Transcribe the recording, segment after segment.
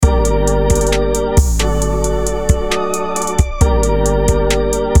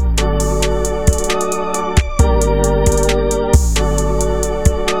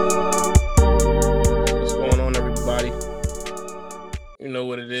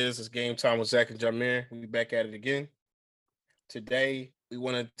is? It's game time with Zach and Jameer. We back at it again. Today, we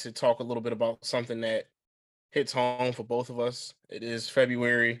wanted to talk a little bit about something that hits home for both of us. It is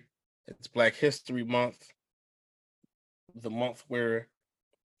February. It's Black History Month, the month where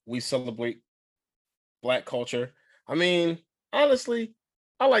we celebrate Black culture. I mean, honestly,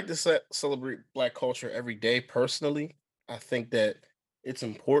 I like to celebrate Black culture every day personally. I think that it's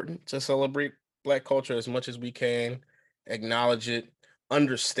important to celebrate Black culture as much as we can, acknowledge it,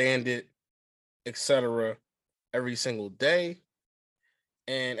 understand it, etc. every single day.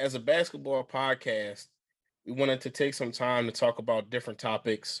 And as a basketball podcast, we wanted to take some time to talk about different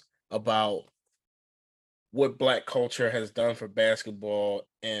topics about what Black culture has done for basketball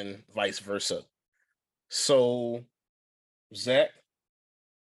and vice versa. So, Zach,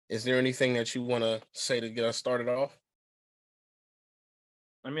 is there anything that you want to say to get us started off?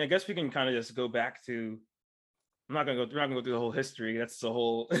 I mean, I guess we can kind of just go back to. We're not gonna go through the whole history. That's the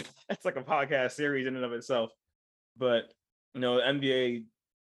whole. That's like a podcast series in and of itself. But NBA,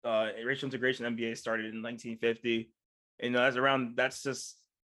 racial integration NBA started in 1950. And that's around. That's just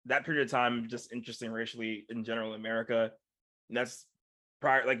that period of time, just interesting racially in general in America. And that's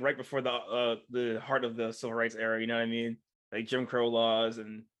prior, like right before the heart of the civil rights era. You know what I mean? Like Jim Crow laws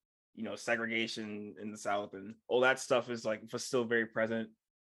and segregation in the South and all that stuff is like was still very present.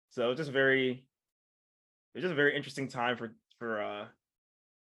 So it's just a very interesting time for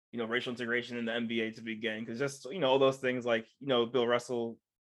racial integration in the NBA to begin because just all those things like Bill Russell,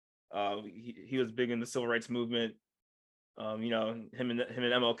 he was big in the civil rights movement. Him and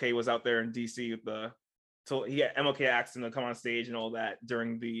MLK was out there in DC with so he had MLK asked him to come on stage and all that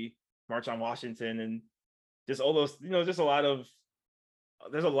during the March on Washington and just all those just a lot of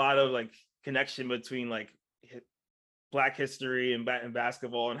there's a lot of like connection between like Black history and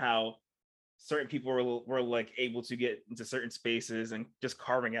basketball and how certain people were like able to get into certain spaces and just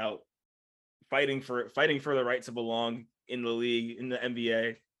carving out fighting for the right to belong in the league in the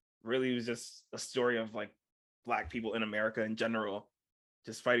NBA really was just a story of like Black people in America in general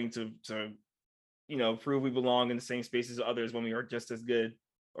just fighting to prove we belong in the same spaces as others when we are just as good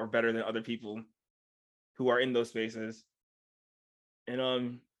or better than other people who are in those spaces. And I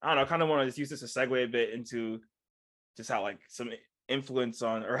don't know, I kind of want to just use this to segue a bit into just how like some influence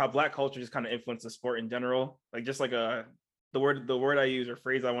on or how Black culture just kind of influenced the sport in general, like just like the word I use or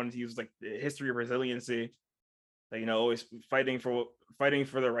phrase I wanted to use, like the history of resiliency, like always fighting for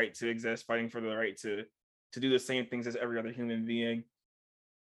the right to exist, fighting for the right to do the same things as every other human being.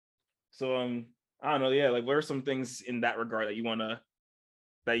 So I don't know, yeah, like what are some things in that regard that you want to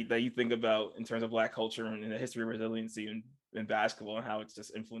that you think about in terms of Black culture and the history of resiliency in basketball and how it's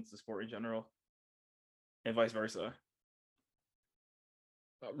just influenced the sport in general and vice versa?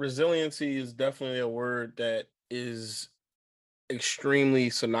 Resiliency is definitely a word that is extremely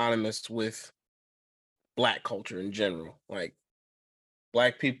synonymous with Black culture in general. Like,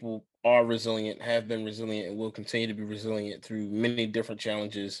 Black people are resilient, have been resilient, and will continue to be resilient through many different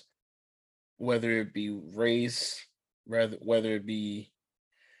challenges, whether it be race, whether it be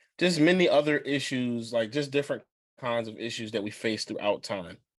just many other issues, like just different kinds of issues that we face throughout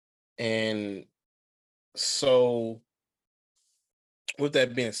time. And so, with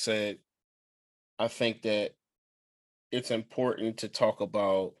that being said, I think that it's important to talk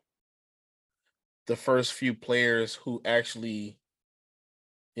about the first few players who actually,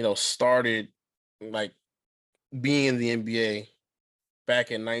 started like being in the NBA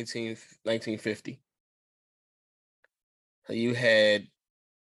back in 1950. You had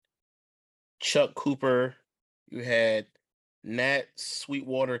Chuck Cooper, you had Nat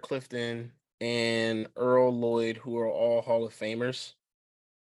Sweetwater Clifton, and Earl Lloyd, who are all Hall of Famers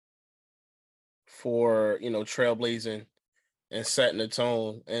for, trailblazing and setting the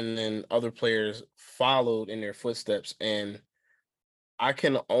tone. And then other players followed in their footsteps. And I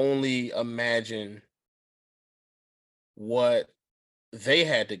can only imagine what they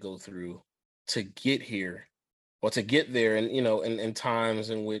had to go through to get here or to get there. And, in times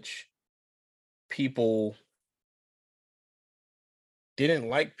in which people didn't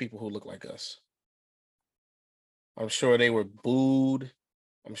like people who look like us. I'm sure they were booed.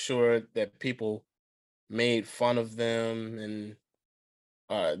 I'm sure that people made fun of them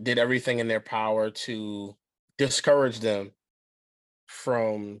and did everything in their power to discourage them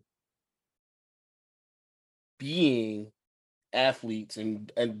from being athletes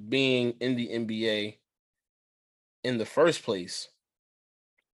and being in the NBA in the first place.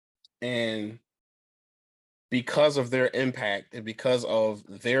 And because of their impact and because of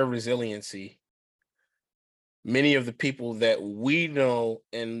their resiliency, many of the people that we know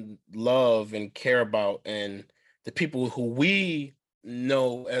and love and care about, and the people who we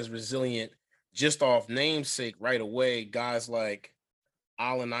know as resilient just off namesake right away. Guys like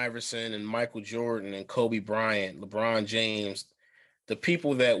Allen Iverson and Michael Jordan and Kobe Bryant, LeBron James, the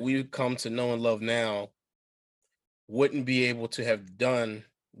people that we've come to know and love now wouldn't be able to have done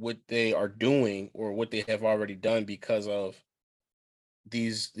what they are doing or what they have already done because of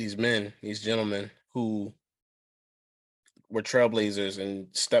these men, these gentlemen who were trailblazers and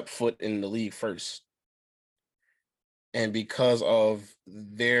stepped foot in the league first. And because of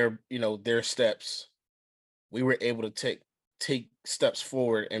their steps, we were able to take steps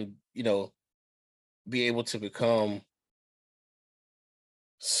forward and be able to become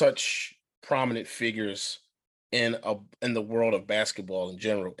such prominent figures in the world of basketball in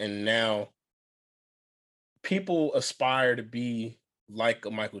general. And now people aspire to be like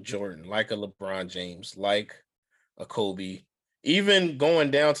a Michael Jordan, like a LeBron James, like a Kobe. Even going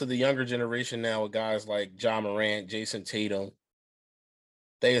down to the younger generation now with guys like John Morant, Jason Tatum,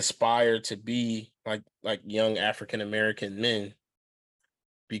 they aspire to be like young African American men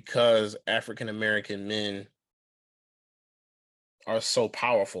because African American men are so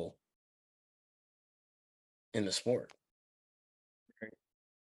powerful in the sport.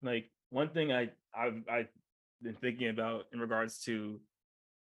 Like one thing I've been thinking about in regards to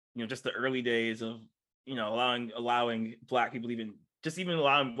just the early days of allowing black people, even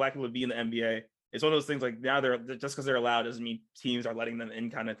allowing black people to be in the NBA. It's one of those things like now they're just because they're allowed doesn't mean teams are letting them in,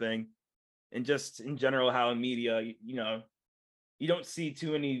 kind of thing. And just in general, how in media, you don't see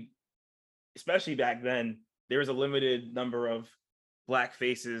too many, especially back then. There was a limited number of black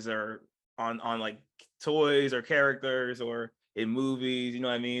faces or on like toys or characters or in movies. You know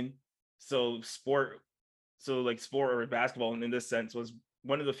what I mean? So sport or basketball in this sense was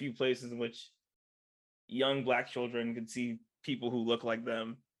one of the few places in which young black children could see people who look like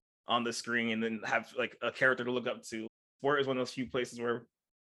them on the screen and then have like a character to look up to. Sport is one of those few places where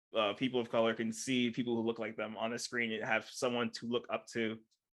people of color can see people who look like them on a screen and have someone to look up to.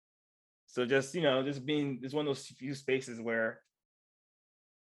 So just being it's one of those few spaces where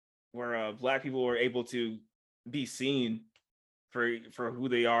black people were able to be seen for who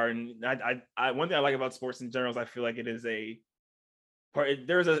they are. And I one thing I like about sports in general is I feel like it is a part.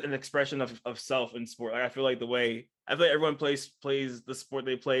 There's an expression of self in sport. Like I feel like everyone plays the sport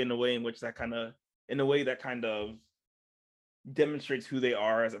they play in a way that kind of demonstrates who they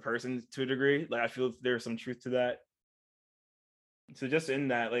are as a person to a degree. Like I feel there's some truth to that. So just in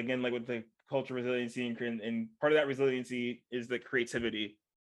that, like again, like with the cultural resiliency and part of that resiliency is the creativity.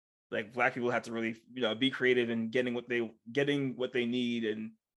 Like black people have to really be creative in getting what they need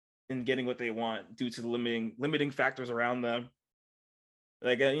and getting what they want due to the limiting factors around them.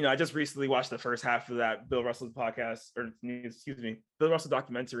 Like I just recently watched the first half of that Bill Russell podcast, or excuse me, Bill Russell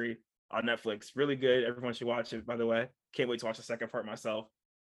documentary on Netflix. Really good. Everyone should watch it, by the way. Can't wait to watch the second part myself.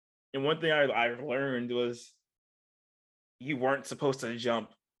 And one thing I learned was you weren't supposed to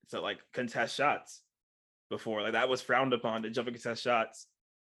jump to like contest shots before. Like that was frowned upon, to jump and contest shots.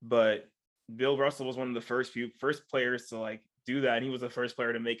 But Bill Russell was one of the first players to like do that. And he was the first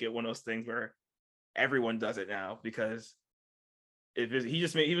player to make it one of those things where everyone does it now, because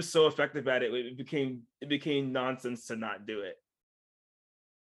he was so effective at it. It became nonsense to not do it.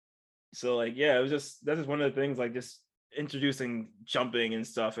 So like, yeah, that's just one of the things, like just introducing jumping and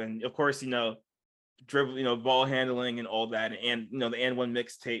stuff. And of course, dribble, ball handling and all that. And the and one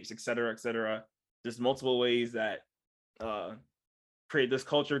mixtapes, et cetera. There's multiple ways that create this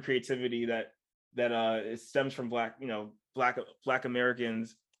culture, creativity that it stems from black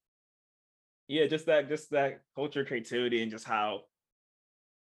Americans. Yeah, just that culture, creativity, and just how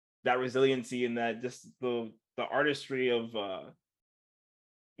that resiliency and that just the artistry of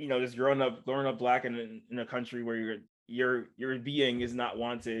just growing up black in a country where your being is not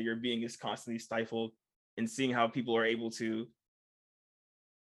wanted, your being is constantly stifled, and seeing how people are able to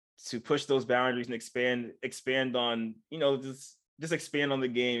push those boundaries and expand on just expand on the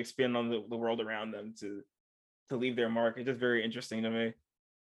game, expand on the world around them to leave their mark. It's just very interesting to me.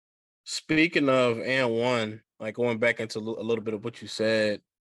 Speaking of and one, like going back into a little bit of what you said,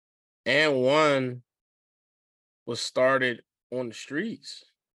 and one was started on the streets.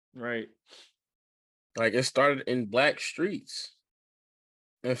 Right. Like it started in black streets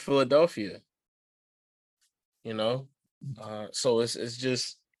in Philadelphia. So it's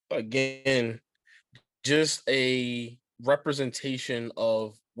just, again, just a representation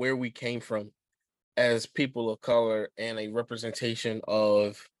of where we came from as people of color, and a representation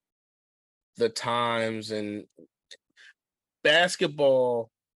of the times. And basketball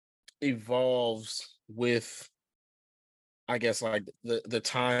evolves with, I guess, like the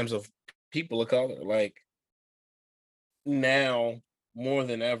times of people of color. Like now more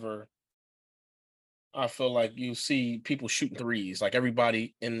than ever, I feel like you see people shooting threes. Like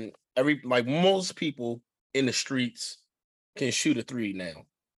everybody in every like most people in the streets can shoot a three now.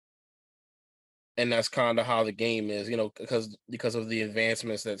 And that's kind of how the game is, because of the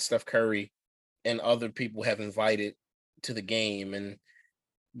advancements that Steph Curry and other people have invited to the game, and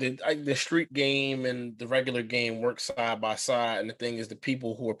the street game and the regular game work side by side. And the thing is, the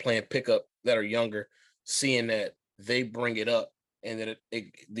people who are playing pickup that are younger, seeing that they bring it up, and that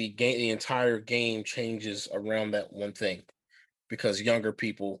the entire game changes around that one thing because younger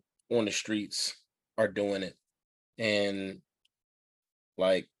people on the streets are doing it, and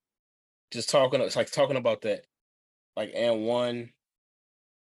like just talking, it's like talking about that, like and one,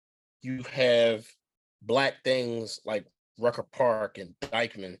 you have black things like Rucker Park and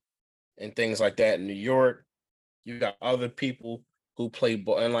Dykeman and things like that in New York. You got other people who play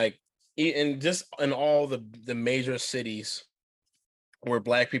ball, and like and just in all the major cities where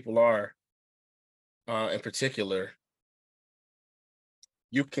black people are, in particular,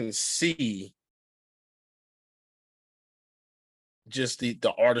 you can see just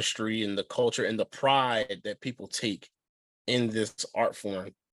the artistry and the culture and the pride that people take in this art form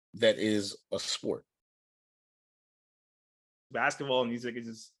that is a sport. Basketball and music is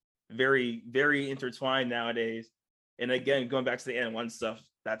just very, very intertwined nowadays. And again, going back to the N1 stuff,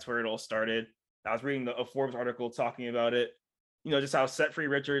 that's where it all started. I was reading a Forbes article talking about it, just how Set Free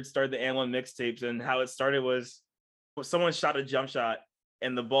Richard started the N1 mixtapes, and how it started was someone shot a jump shot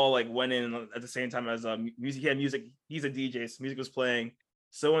and the ball like went in at the same time as music. He had music. He's a DJ, so music was playing.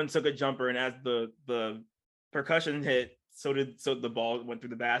 Someone took a jumper, and as the percussion hit, so the ball went through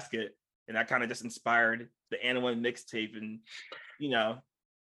the basket, and that kind of just inspired the N1 mixtape. And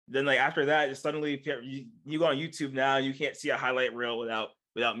then like after that, just suddenly if you go on YouTube now, you can't see a highlight reel without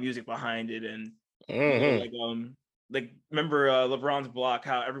music behind it. And like remember LeBron's block,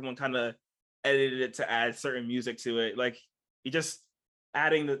 how everyone kind of edited it to add certain music to it. Like he just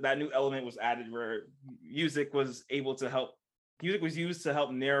adding that new element was added where music was used to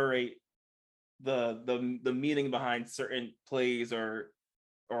help narrate the meaning behind certain plays or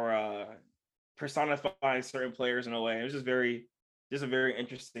personify certain players in a way. It was just a very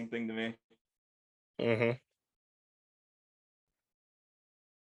interesting thing to me. Mm-hmm.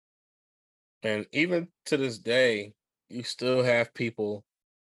 And even to this day, you still have people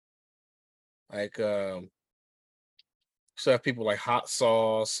like Hot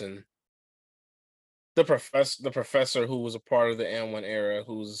Sauce and the professor who was a part of the N1 era,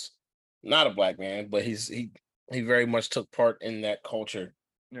 who's not a black man, but he very much took part in that culture.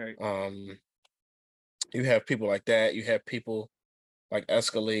 Right. You have people like that. You have people like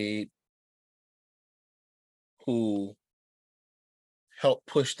Escalade who help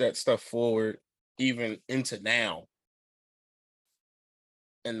push that stuff forward even into now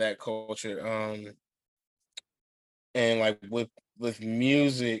in that culture. And like with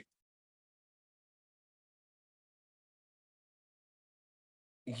music,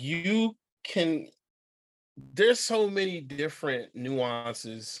 you can there's so many different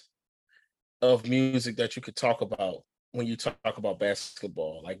nuances of music that you could talk about when you talk about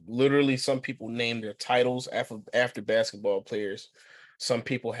basketball. Like literally, some people name their titles after basketball players. Some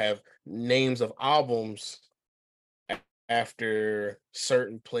people have names of albums after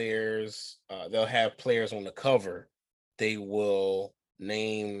certain players. They'll have players on the cover. They will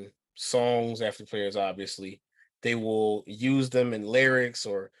name songs after players. Obviously, they will use them in lyrics,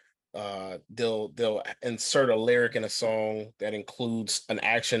 or they'll insert a lyric in a song that includes an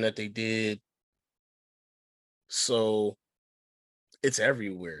action that they did. So it's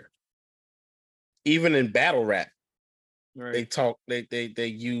everywhere. Even in battle rap, they Right. talk. They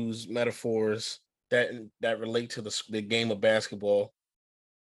use metaphors that relate to the game of basketball.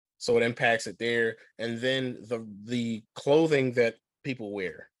 So it impacts it there. And then the clothing that people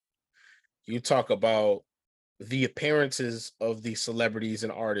wear. You talk about the appearances of the celebrities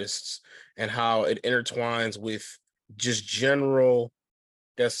and artists and how it intertwines with just general,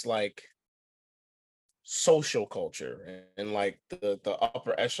 that's like social culture and like the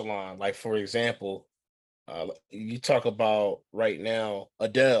upper echelon. Like for example, you talk about right now,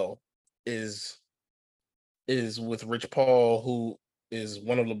 Adele is with Rich Paul, who is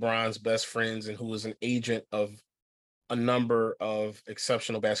one of LeBron's best friends and who is an agent of a number of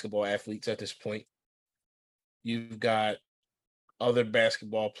exceptional basketball athletes at this point. You've got other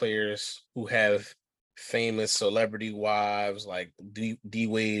basketball players who have famous celebrity wives like D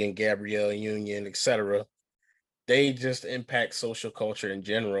Wade and Gabrielle Union, etc. They just impact social culture in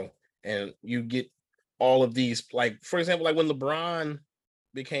general. And you get all of these, like, for example, like when LeBron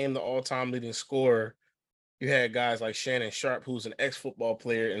became the all time leading scorer, You had guys like Shannon Sharp, who's an ex-football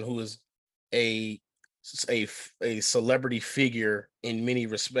player and who is a a celebrity figure in many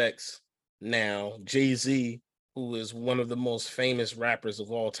respects now. Jay-Z, who is one of the most famous rappers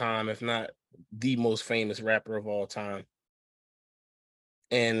of all time, if not the most famous rapper of all time,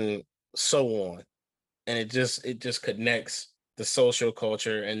 and so on. And it just connects the social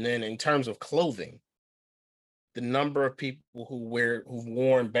culture. And then in terms of clothing, the number of people who've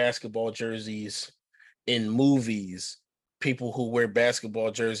worn basketball jerseys in movies, people who wear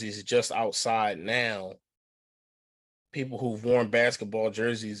basketball jerseys just outside now, people who've worn basketball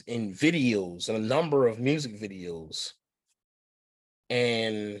jerseys in videos and a number of music videos.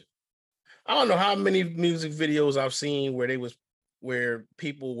 And I don't know how many music videos I've seen where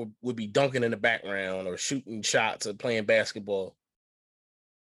people would be dunking in the background or shooting shots or playing basketball.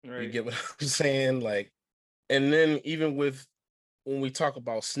 You Right. get what I'm saying? Like, and then even with when we talk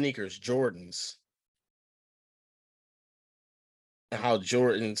about sneakers, Jordans, and how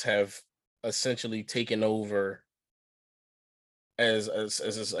Jordans have essentially taken over as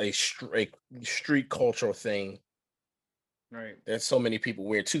a street cultural thing Right. that so many people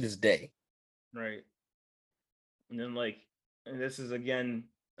wear to this day. Right. And then and this is again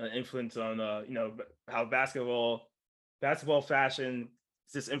an influence on how basketball fashion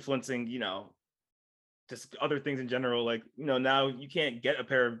is just influencing just other things in general. Like, now you can't get a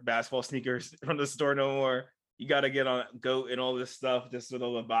pair of basketball sneakers from the store no more. You got to get on Goat and all this stuff just with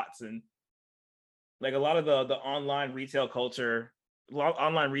all the bots. And like a lot of the online retail culture,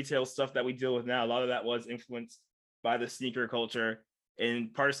 online retail stuff that we deal with now, a lot of that was influenced by the sneaker culture.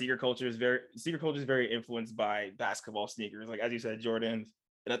 And part of sneaker culture is very influenced by basketball sneakers. Like, as you said, Jordans.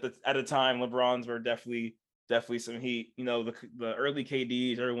 And at the time, LeBrons were definitely some heat. The early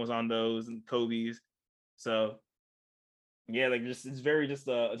KDs, everyone was on those, and Kobe's. So yeah, like just it's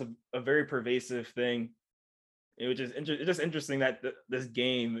a very pervasive thing. It's just interesting that this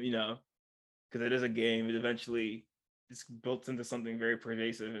game, because it is a game, it eventually it's built into something very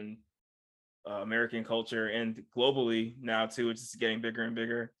pervasive in American culture and globally now too. It's just getting bigger and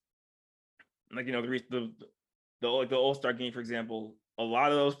bigger. Like, the All-Star game, for example, a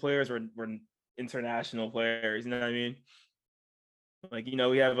lot of those players were international players. You know what I mean? Like,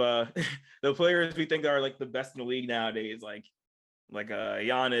 we have the players we think are like the best in the league nowadays, like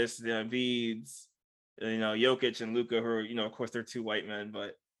Giannis, Embiid's, Jokic and Luka, who are, of course they're two white men,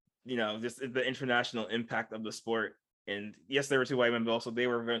 but just the international impact of the sport. And yes, they were two white men, but also they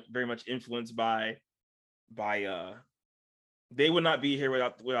were very much influenced by they would not be here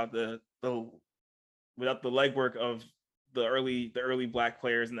without the legwork of the early black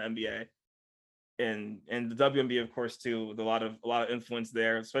players in the NBA and the WNBA, of course, too, with a lot of influence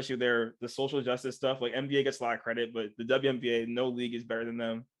there, especially the social justice stuff. Like, NBA gets a lot of credit, but the WNBA, no league is better than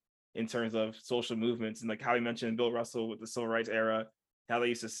them in terms of social movements. And like how he mentioned Bill Russell with the civil rights era, how they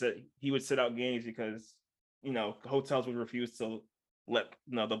used to he would sit out games because hotels would refuse to let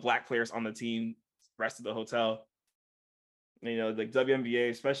the black players on the team rest of the hotel. Like WNBA,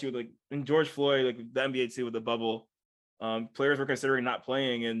 especially with and George Floyd, like the NBA too with the bubble, players were considering not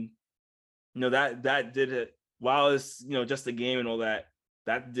playing, and that did it. While it's just a game and all that,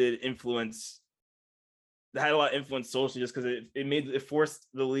 that did influence. That had a lot of influence socially, just because it forced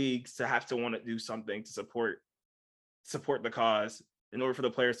the leagues to have to want to do something to support the cause in order for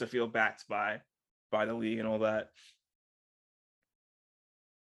the players to feel backed by the league and all that.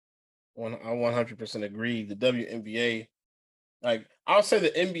 I 100% agree. The WNBA, like I'll say, the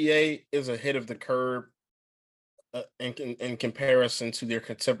NBA is ahead of the curve in comparison to their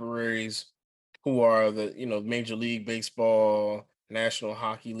contemporaries, who are the Major League Baseball, National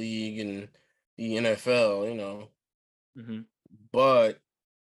Hockey League, and the NFL. Mm-hmm. But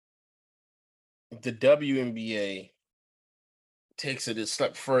the WNBA takes it a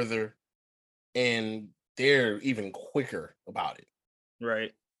step further, and they're even quicker about it.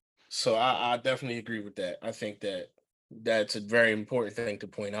 Right. So I definitely agree with that. I think that's a very important thing to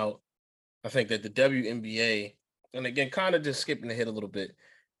point out. I think that the WNBA, and again, kind of just skipping ahead a little bit,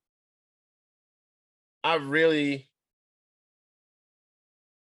 I really,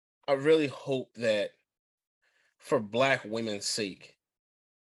 I really hope that for Black women's sake,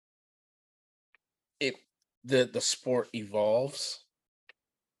 it the sport evolves,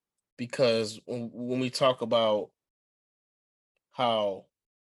 because when we talk about how,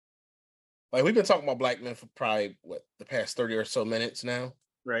 like, we've been talking about Black men for probably what, the past 30 or so minutes now,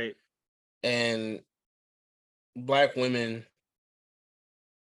 Right. and Black women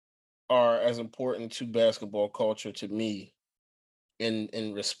are as important to basketball culture to me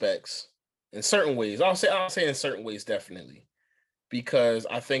in respects, in certain ways. I'll say in certain ways, definitely. because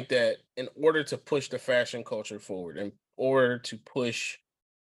I think that in order to push the fashion culture forward, in order to push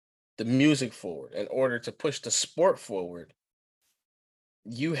the music forward, in order to push the sport forward,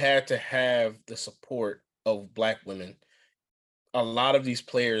 you had to have the support of black women. A lot of these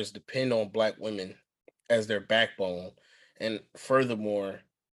players depend on black women as their backbone. And furthermore,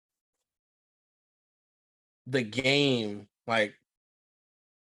 the game, like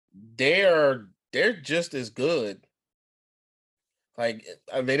they're just as good. Like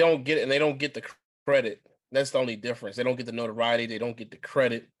they don't get it and they don't get the credit. That's the only difference. They don't get the notoriety, they don't get the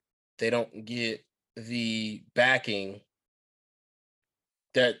credit, they don't get the backing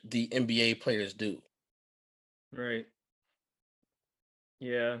that the NBA players do. Right.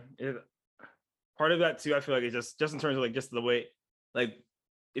 Yeah. Part of that too, I feel like it's just in terms of like just the way, like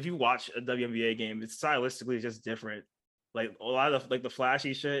if you watch a WNBA game, it's stylistically just different. Like a lot of like the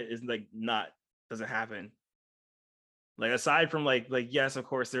flashy shit is like not doesn't happen. Like aside from like yes, of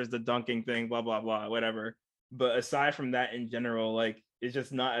course there's the dunking thing, blah blah blah, whatever. But aside from that in general, like it's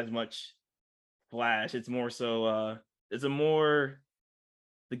just not as much flash. It's more so it's a more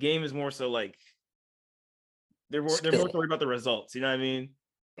the game is more so like they're more Skill. worried about the results. You know what I mean?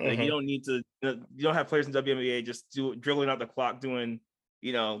 Like you Hmm. don't need to you don't have players in WNBA just dribbling out the clock doing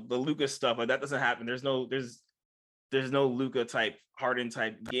the Luca stuff. Like that doesn't happen. There's no Luca type Harden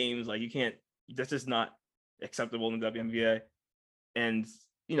type games. Like you can't. That's just not acceptable in the WNBA. And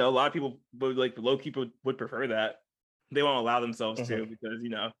a lot of people would like low key would prefer that. They won't allow themselves Hmm. to because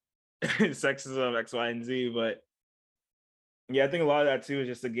sexism X Y and Z. But yeah, I think a lot of that too is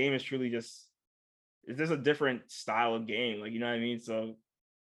just the game is truly just it's just a different style of game. Like you know what I mean. So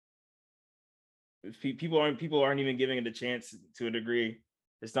if people aren't even giving it a chance to a degree.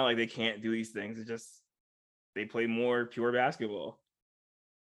 It's not like they can't do these things. It's just they play more pure basketball.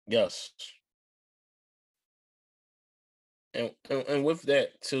 Yes. And with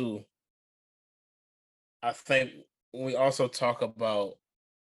that too, I think we also talk about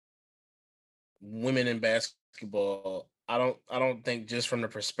women in basketball. I don't think just from the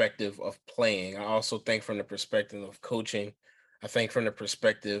perspective of playing. I also think from the perspective of coaching. I think from the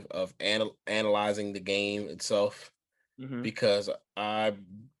perspective of analyzing the game itself, Hmm. because I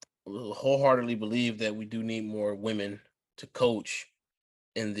wholeheartedly believe that we do need more women to coach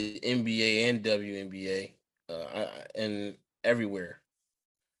in the NBA and WNBA, and everywhere.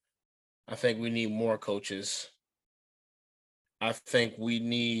 I think we need more coaches. I think we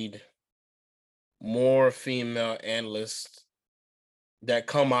need more female analysts that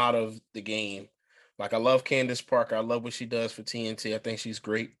come out of the game. Like I love Candace Parker. I love what she does for TNT. I think she's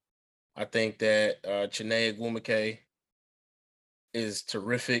great. I think that Chiney Agwumike is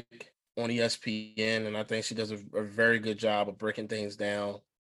terrific on ESPN, and I think she does a very good job of breaking things down.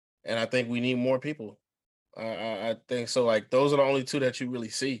 And I think we need more people. I think so. Like those are the only two that you really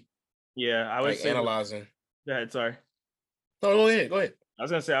see, Yeah, I would like say. Go analyzing. ahead. Sorry, No, go ahead. Go ahead. I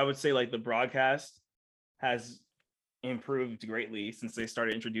was gonna say I would say like the broadcast has improved greatly since they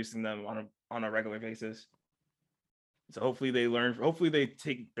started introducing them on a regular basis. So hopefully they learn. Hopefully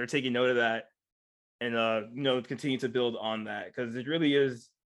they're taking note of that and continue to build on that because it really is.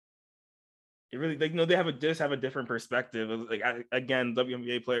 It really like they have a different perspective. Like again,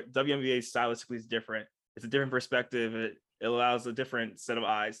 WNBA stylistically is different. It's a different perspective. It allows a different set of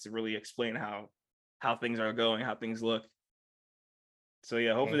eyes to really explain how things are going, how things look. So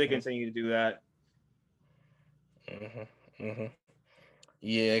yeah, hopefully they Hmm. continue to do that. Hmm. Hmm.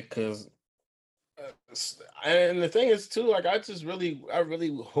 Yeah, because and the thing is too, like I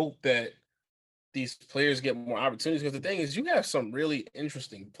really hope that these players get more opportunities. Because the thing is, you have some really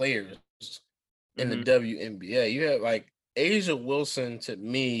interesting players in the Hmm. WNBA. You have like Asia Wilson to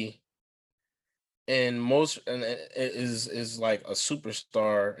me, and most and is like a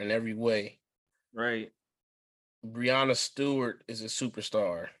superstar in every way. Right. Brianna Stewart is a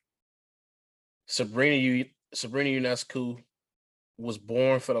superstar. Sabrina Ionescu was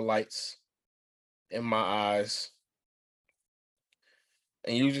born for the lights in my eyes.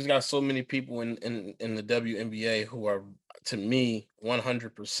 And you just got so many people in the WNBA who are, to me,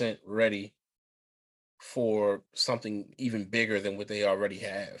 100% ready for something even bigger than what they already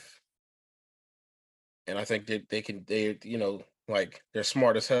have. And I think that like they're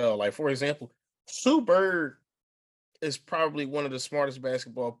smart as hell. Like for example, Sue Bird is probably one of the smartest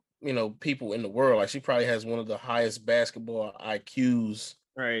basketball people in the world. Like she probably has one of the highest basketball IQs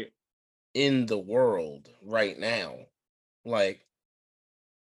Right. in the world right now. Like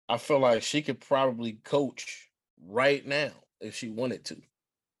I feel like she could probably coach right now if she wanted to.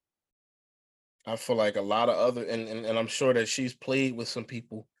 I feel like a lot of other and I'm sure that she's played with some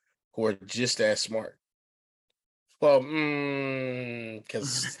people who are just as smart. Well,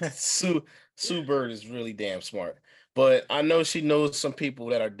 because Sue Bird is really damn smart, but I know she knows some people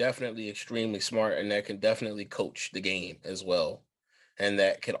that are definitely extremely smart and that can definitely coach the game as well, and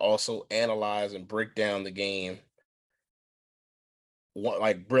that can also analyze and break down the game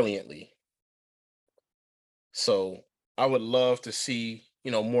like brilliantly. So I would love to see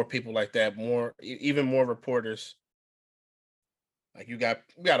more people like that, even more reporters. Like we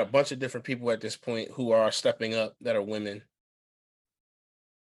got a bunch of different people at this point who are stepping up that are women,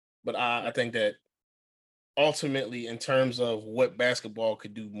 but I think that ultimately in terms of what basketball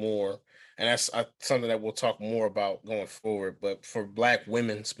could do more, and that's something that we'll talk more about going forward, but for black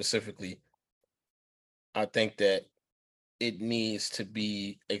women specifically, I think that it needs to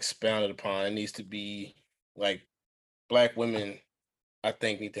be expounded upon. It needs to be like black women, I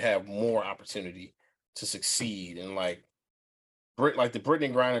think, need to have more opportunity to succeed. And like the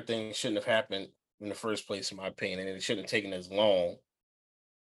Brittany Griner thing shouldn't have happened in the first place, in my opinion, and it shouldn't have taken as long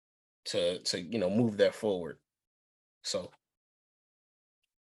to move that forward. So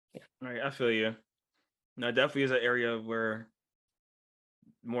Right, I feel you. No, it definitely is an area where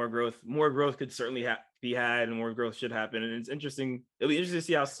more growth could certainly be had, and more growth should happen. And it's interesting. It'll be interesting to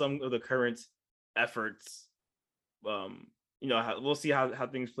see how some of the current efforts, um, we'll see how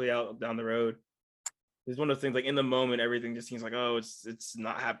things play out down the road. It's one of those things like in the moment, everything just seems like, oh, it's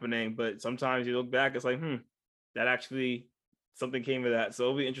not happening. But sometimes you look back, it's like, that actually something came of that. So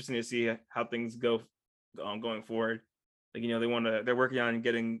it'll be interesting to see how things go going forward. Like, they're working on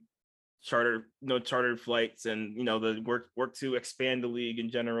getting chartered flights, and the work to expand the league in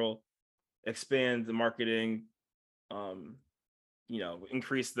general, expand the marketing, um,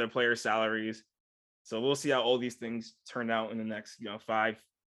 increase their player salaries. So we'll see how all these things turn out in the next, 5,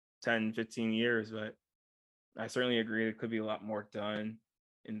 10, 15 years. But I certainly agree there could be a lot more done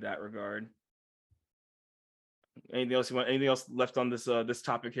in that regard. Anything else left on this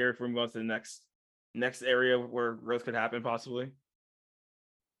topic here before we go on to the next area where growth could happen possibly?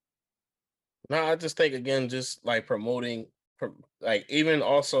 no, I just think again, just like promoting, like even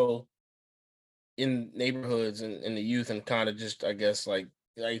also in neighborhoods and in the youth, and kind of just I guess like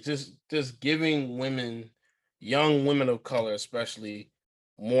just giving women, young women of color especially,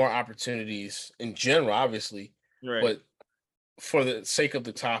 more opportunities in general, obviously, Right. but for the sake of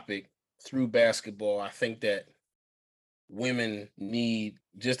the topic, through basketball, I think that women need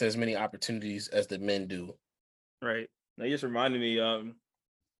just as many opportunities as the men do. Right. Now you just reminded me,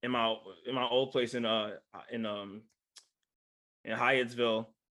 in my in my old place in in Hyattsville,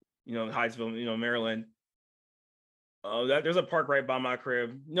 Maryland. That there's a park right by my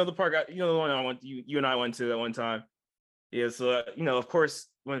crib. The park, the one I went, you and I went to that one time. Yeah, so of course,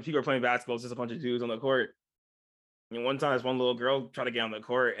 when people are playing basketball, it's just a bunch of dudes on the court. And one time, this one little girl tried to get on the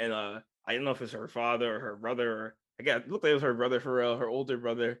court, and I didn't know if it's her father or her brother, or it looked like it was her brother for real, her older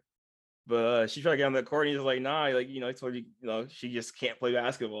brother. But she tried to get on the court, and he's like, "Nah, like I told you, she just can't play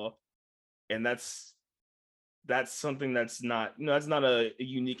basketball." And that's something that's not, that's not a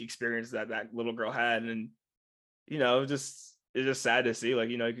unique experience that that little girl had. And just it's just sad to see, like,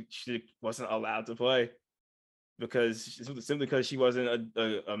 she wasn't allowed to play because simply because she wasn't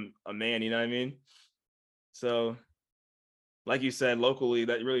a man, you know what I mean? So like you said, locally,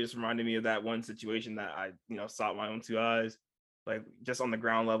 that really just reminded me of that one situation that I saw with my own two eyes. Like, just on the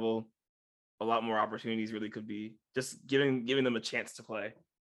ground level, a lot more opportunities really could be just giving them a chance to play.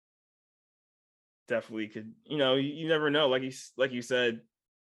 Definitely could, you never know, like you said,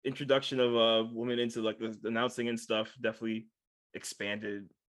 introduction of women into like the announcing and stuff definitely expanded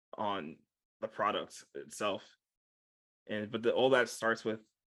on the product itself. But all that starts with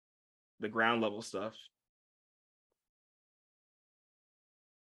the ground level stuff.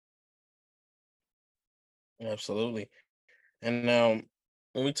 Absolutely. And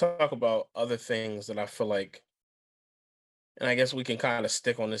when we talk about other things that I feel like, and I guess we can kind of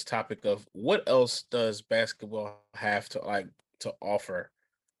stick on this topic of what else does basketball have to offer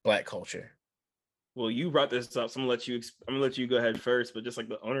black culture? Well, you brought this up, so I'm gonna let you go ahead first. But just like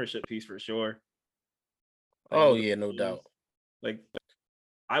the ownership piece for sure, like Oh with the yeah, no teams, doubt. like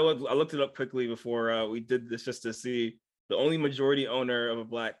I looked it up quickly before we did this just to see the only black majority owner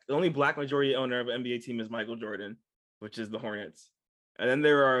of an NBA team is Michael Jordan, which is the Hornets. And then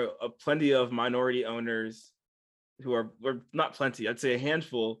there are plenty of minority owners who are, or not plenty, I'd say a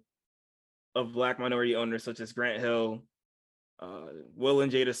handful of black minority owners such as Grant Hill, Will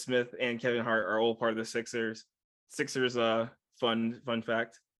and Jada Smith, and Kevin Hart are all part of the Sixers. Sixers, fun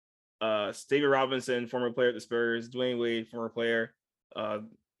fact. David Robinson, former player at the Spurs, Dwayne Wade, former player, uh,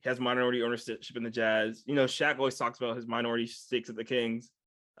 has minority ownership in the Jazz. Shaq always talks about his minority stakes at the Kings.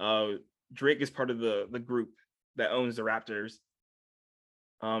 Uh, Drake is part of the group that owns the Raptors.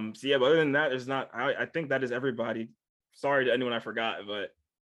 So yeah, but other than that, there's not. I think that is everybody. Sorry to anyone I forgot, but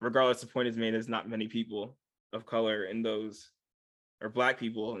regardless, the point is made. There's not many people of color in those, or black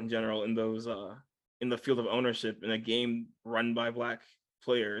people in general in those in the field of ownership in a game run by black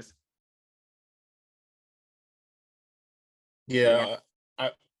players. Yeah. Yeah,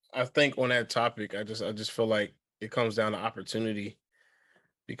 I I think on that topic, I just feel like it comes down to opportunity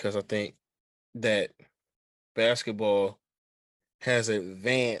because I think that basketball has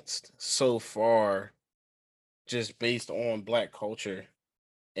advanced so far just based on black culture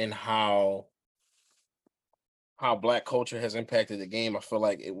and how black culture has impacted the game. I feel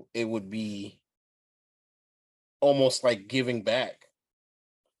like it would be almost like giving back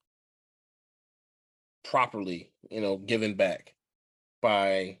properly, giving back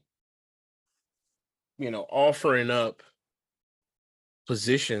by, offering up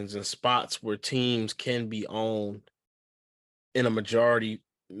positions and spots where teams can be owned in a majority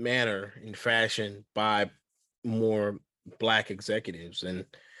manner and fashion by more black executives and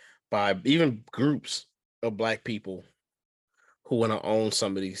by even groups of black people who want to own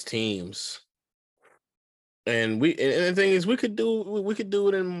some of these teams. And the thing is, we could do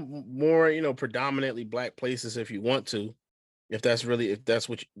it in more, predominantly black places if you want to, if that's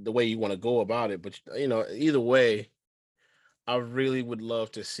the way you want to go about it. But either way, I really would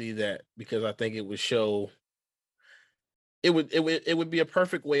love to see that because I think it would show it would be a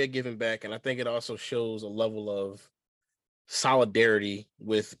perfect way of giving back, and I think it also shows a level of solidarity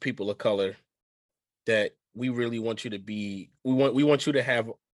with people of color that we really want you to be. We want you to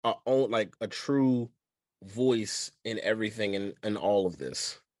have a own like a true voice in everything and all of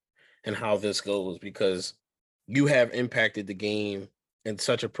this and how this goes because you have impacted the game in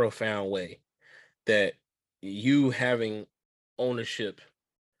such a profound way that you having ownership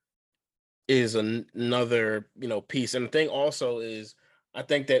is another piece. And the thing also is I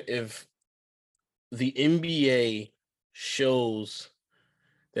think that if the NBA shows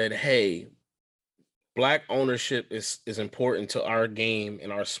that hey, black ownership is important to our game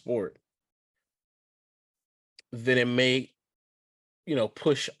and our sport, then it may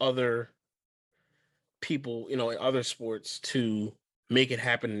push other people in other sports to make it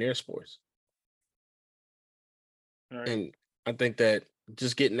happen in their sports. All right. And I think that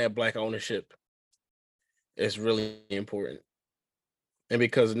just getting that black ownership is really important. And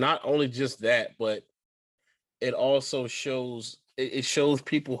because not only just that, but it also it shows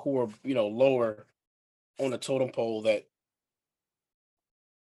people who are lower on the totem pole that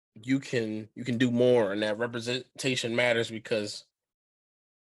you can do more and that representation matters because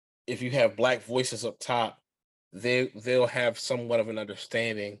if you have black voices up top, they'll have somewhat of an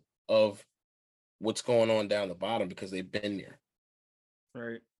understanding of what's going on down the bottom because they've been there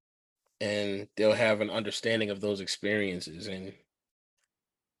Right. and they'll have an understanding of those experiences and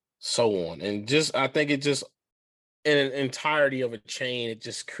so on. And just I think it just in an entirety of a chain, it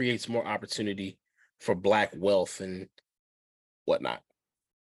just creates more opportunity for black wealth and whatnot.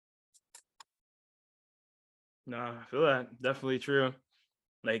 No, I feel that definitely true.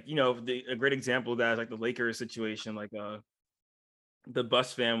 Like a great example of that is like the Lakers situation, like the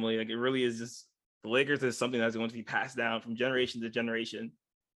Bus family. Like it really is just the Lakers is something that's going to be passed down from generation to generation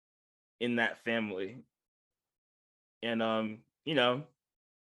in that family. And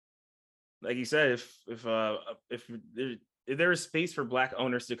like you said, if there is space for black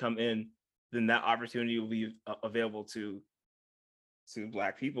owners to come in, then that opportunity will be available to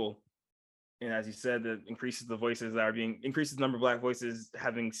black people. And as you said, that increases the voices that are being increases the number of black voices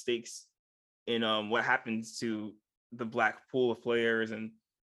having stakes in what happens to the black pool of players and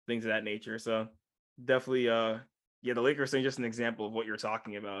things of that nature. So definitely yeah, the Lakers thing just an example of what you're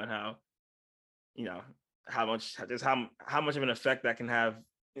talking about and how you know how much just how much of an effect that can have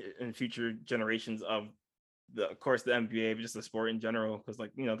in future generations of the of course the NBA, but just the sport in general. Because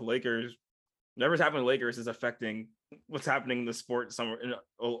like the Lakers, whatever's happening to Lakers is affecting what's happening in the sport somewhere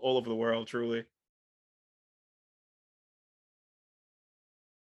all over the world. Truly,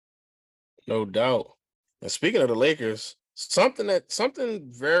 No doubt. And speaking of the Lakers, something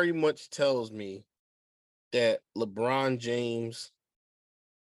very much tells me that LeBron James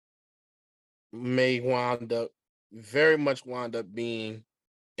may very much wind up being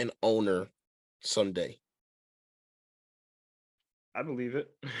an owner someday. I believe it.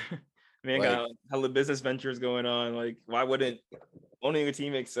 Man Like, got hella business ventures going on. Like, why wouldn't owning a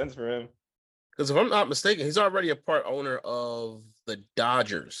team make sense for him? because if I'm not mistaken, he's already a part owner of the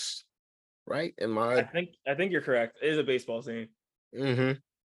Dodgers, right? Am I? I think you're correct. It is a baseball team. Mm-hmm.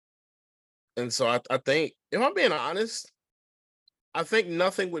 And so I think, if I'm being honest, I think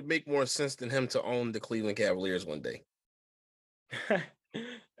nothing would make more sense than him to own the Cleveland Cavaliers one day. I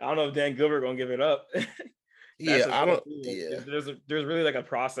don't know if Dan Gilbert gonna give it up. That's Yeah, the I thing don't. too. Like, Yeah, there's really like a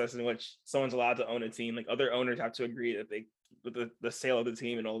process in which someone's allowed to own a team. Like other owners have to agree that they with the sale of the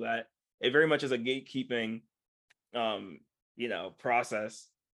team and all that. It very much is a gatekeeping um, process.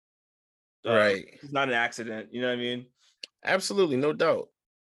 right. It's not an accident, you know what I mean? Absolutely, no doubt.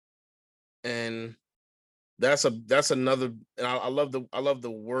 And that's another. And I love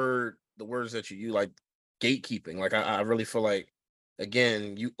the words that you use, like gatekeeping. Like I really feel like,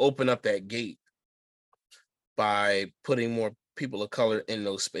 again, you open up that gate by putting more people of color in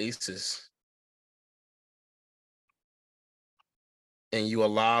those spaces, and you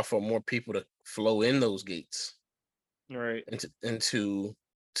allow for more people to flow in those gates Right. and to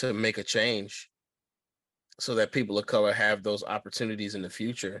make a change, so that people of color have those opportunities in the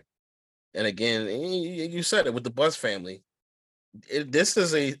future. And again, you said it with the Bus family. This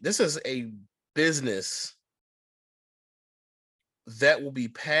is a business that will be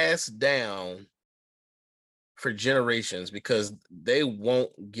passed down for generations because they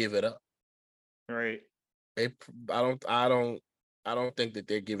won't give it up. Right. They, I don't think that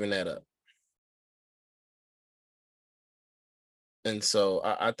they're giving that up. And so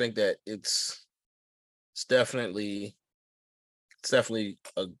I think that it's definitely it's definitely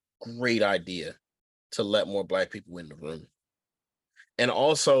a great idea to let more black people in the room. And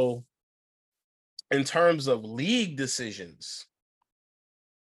also, in terms of league decisions,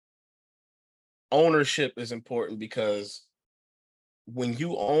 ownership is important because when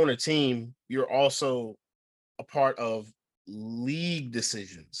you own a team, you're also a part of league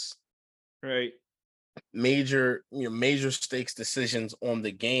decisions, Right. major stakes decisions on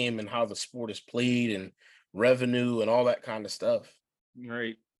the game and how the sport is played and revenue and all that kind of stuff.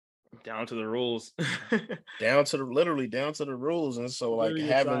 Right. Down to the rules. Down to the literally down to the rules. And so like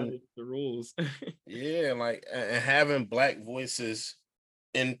Literally having decided the rules. yeah, like and having black voices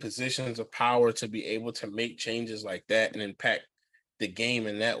in positions of power to be able to make changes like that and impact the game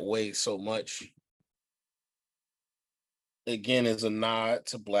in that way so much, again, is a nod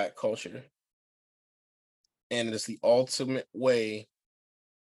to black culture, and it's the ultimate way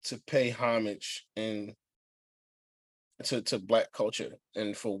to pay homage and to black culture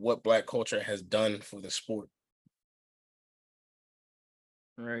and for what black culture has done for the sport.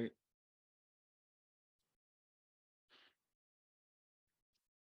 Right.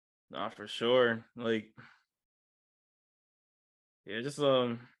 Not for sure. Like, yeah, just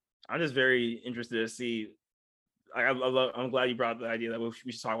I'm just very interested to see. I'm glad you brought the idea that we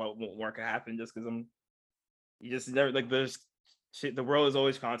should talk about what more could happen. Just because you just never like there's shit. The world is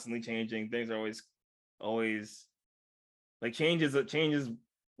always constantly changing. Things are always like change is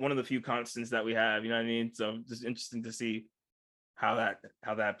one of the few constants that we have. You know what I mean? So just interesting to see how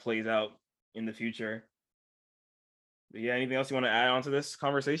that plays out in the future. But yeah, anything else you want to add on to this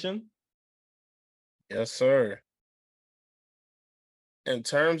conversation? Yes, sir. In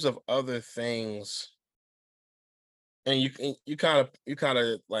terms of other things, and you kind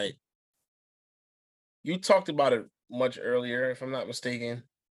of like you talked about it much earlier, if I'm not mistaken.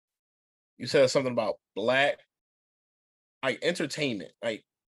 You said something about black like entertainment. Like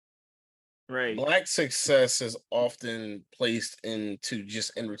Right. black success is often placed into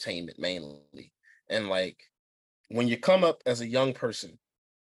just entertainment mainly. And like when you come up as a young person,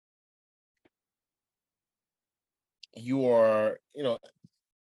 you are,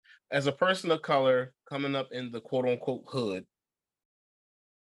 as a person of color coming up in the quote unquote hood,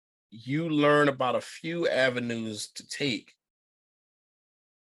 you learn about a few avenues to take.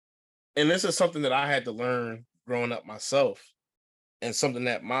 And this is something that I had to learn growing up myself, and something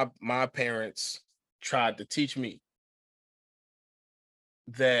that my parents tried to teach me,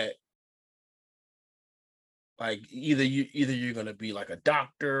 that like either you're going to be like a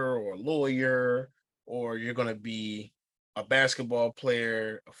doctor or a lawyer, or you're going to be a basketball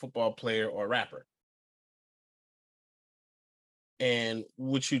player, a football player, or a rapper. And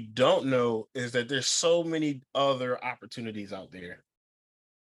what you don't know is that there's so many other opportunities out there.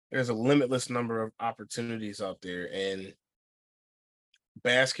 There's a limitless number of opportunities out there, and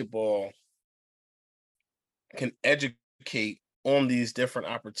basketball can educate on these different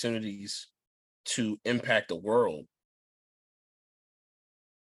opportunities to impact the world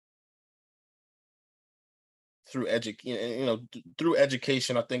through through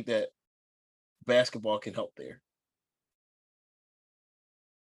education. I think that basketball can help there.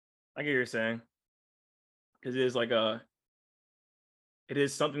 I get what you're saying because it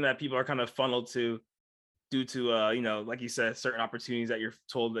is something that people are kind of funneled to due to like you said, certain opportunities that you're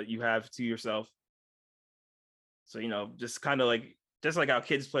told that you have to yourself. So just kind of like just like how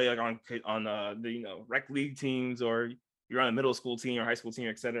kids play like on the rec league teams, or you're on a middle school team or high school team,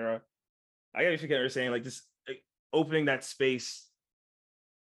 etc. I gotta forget what you're saying, like just opening that space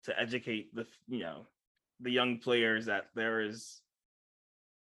to educate the young players that there is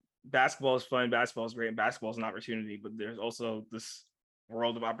basketball is fun, basketball is great, and basketball is an opportunity, but there's also this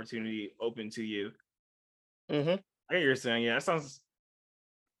world of opportunity open to you. Mm-hmm. I get what you're saying. Yeah, that sounds.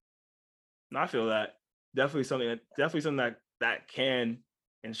 No, I feel that definitely something that can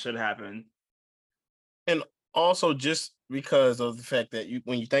and should happen. And also, just because of the fact that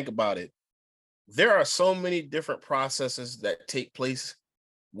when you think about it, there are so many different processes that take place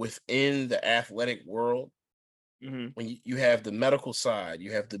within the athletic world. Mm-hmm. When you have the medical side,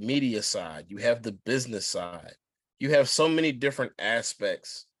 you have the media side, you have the business side, you have so many different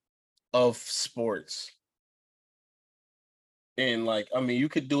aspects of sports. And like, I mean, you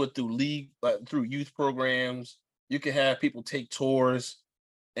could do it through league, through youth programs. You could have people take tours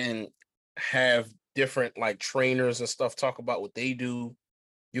and have different like trainers and stuff talk about what they do.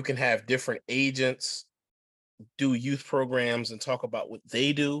 You can have different agents do youth programs and talk about what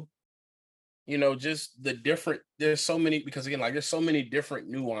they do. Just the different, there's so many, because again, like there's so many different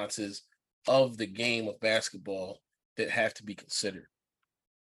nuances of the game of basketball that have to be considered.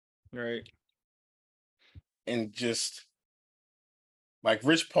 Right. And just like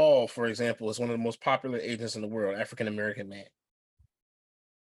Rich Paul, for example, is one of the most popular agents in the world, African American man.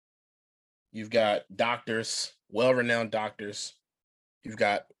 You've got doctors, well-renowned doctors. You've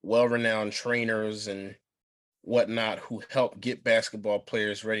got well-renowned trainers and whatnot who help get basketball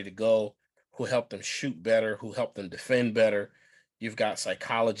players ready to go, who help them shoot better, who help them defend better. You've got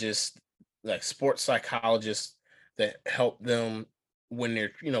psychologists, like sports psychologists, that help them when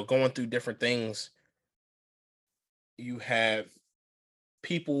they're, going through different things. You have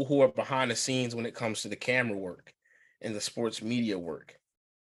people who are behind the scenes when it comes to the camera work and the sports media work.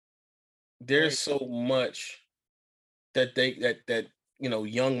 There's Right. so much that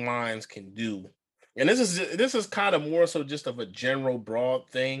young minds can do. And this is kind of more so just of a general broad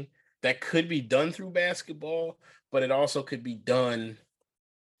thing that could be done through basketball, but it also could be done,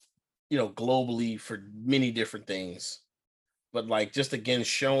 globally for many different things. But like, just again,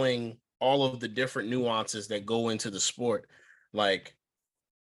 showing all of the different nuances that go into the sport, like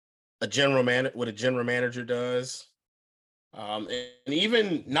what a general manager does. And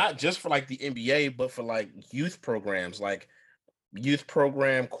even not just for like the NBA, but for like youth programs, like youth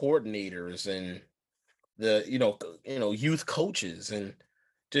program coordinators and the youth coaches, and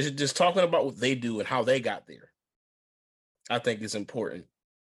just talking about what they do and how they got there. I think is important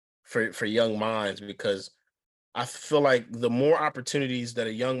for young minds, because I feel like the more opportunities that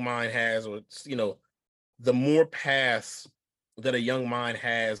a young mind has, or the more paths that a young mind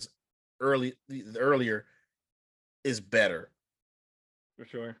has earlier is better. For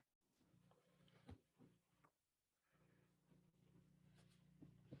sure.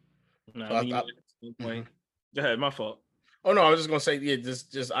 No, So I mean, mhm. Go ahead, my fault. Oh no, I was just gonna say, yeah,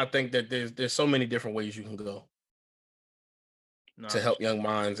 just I think that there's so many different ways you can go No, to for help sure. young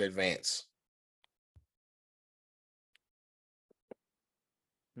minds advance.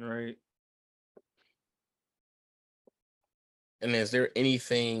 Right. And is there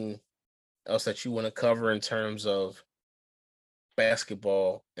anything else that you want to cover in terms of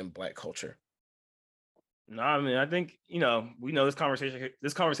basketball and Black culture? No, I mean, I think we know this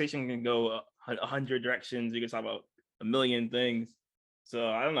conversation can go 100 directions. You can talk about a million things. So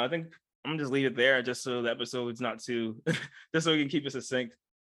I don't know. I think I'm gonna just leave it there, just so the episode's not too, just so we can keep it succinct.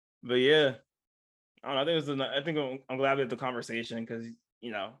 But yeah, I don't know. I think I'm glad we had the conversation, because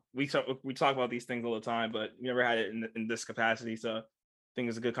we talk about these things all the time, but we never had it in this capacity. So I think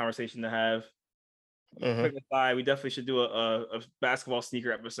it's a good conversation to have. Mm-hmm. Quick aside, we definitely should do a basketball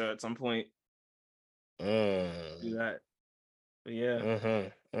sneaker episode at some point. Do Mm. that. But yeah.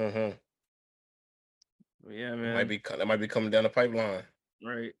 Mm-hmm. Mm-hmm. But yeah, It might man. be that might be coming down the pipeline.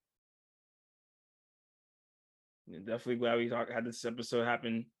 Right. Yeah, definitely glad we had this episode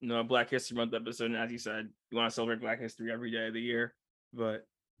happen. A Black History Month episode. And as you said, you want to celebrate Black history every day of the year. But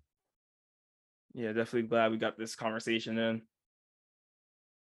yeah, definitely glad we got this conversation in.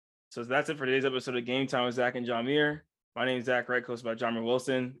 So that's it for today's episode of Game Time with Zach and Jamir. My name is Zach Wright, hosted by Jamir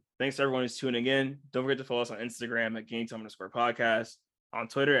Wilson. Thanks to everyone who's tuning in. Don't forget to follow us on Instagram at GameTime_podcast, on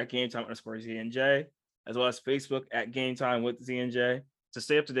Twitter at GameTime_ZNJ, as well as Facebook at GameTime with ZNJ, to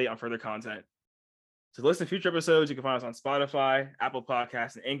stay up to date on further content. To listen to future episodes, you can find us on Spotify, Apple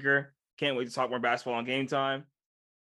Podcasts, and Anchor. Can't wait to talk more basketball on Game Time.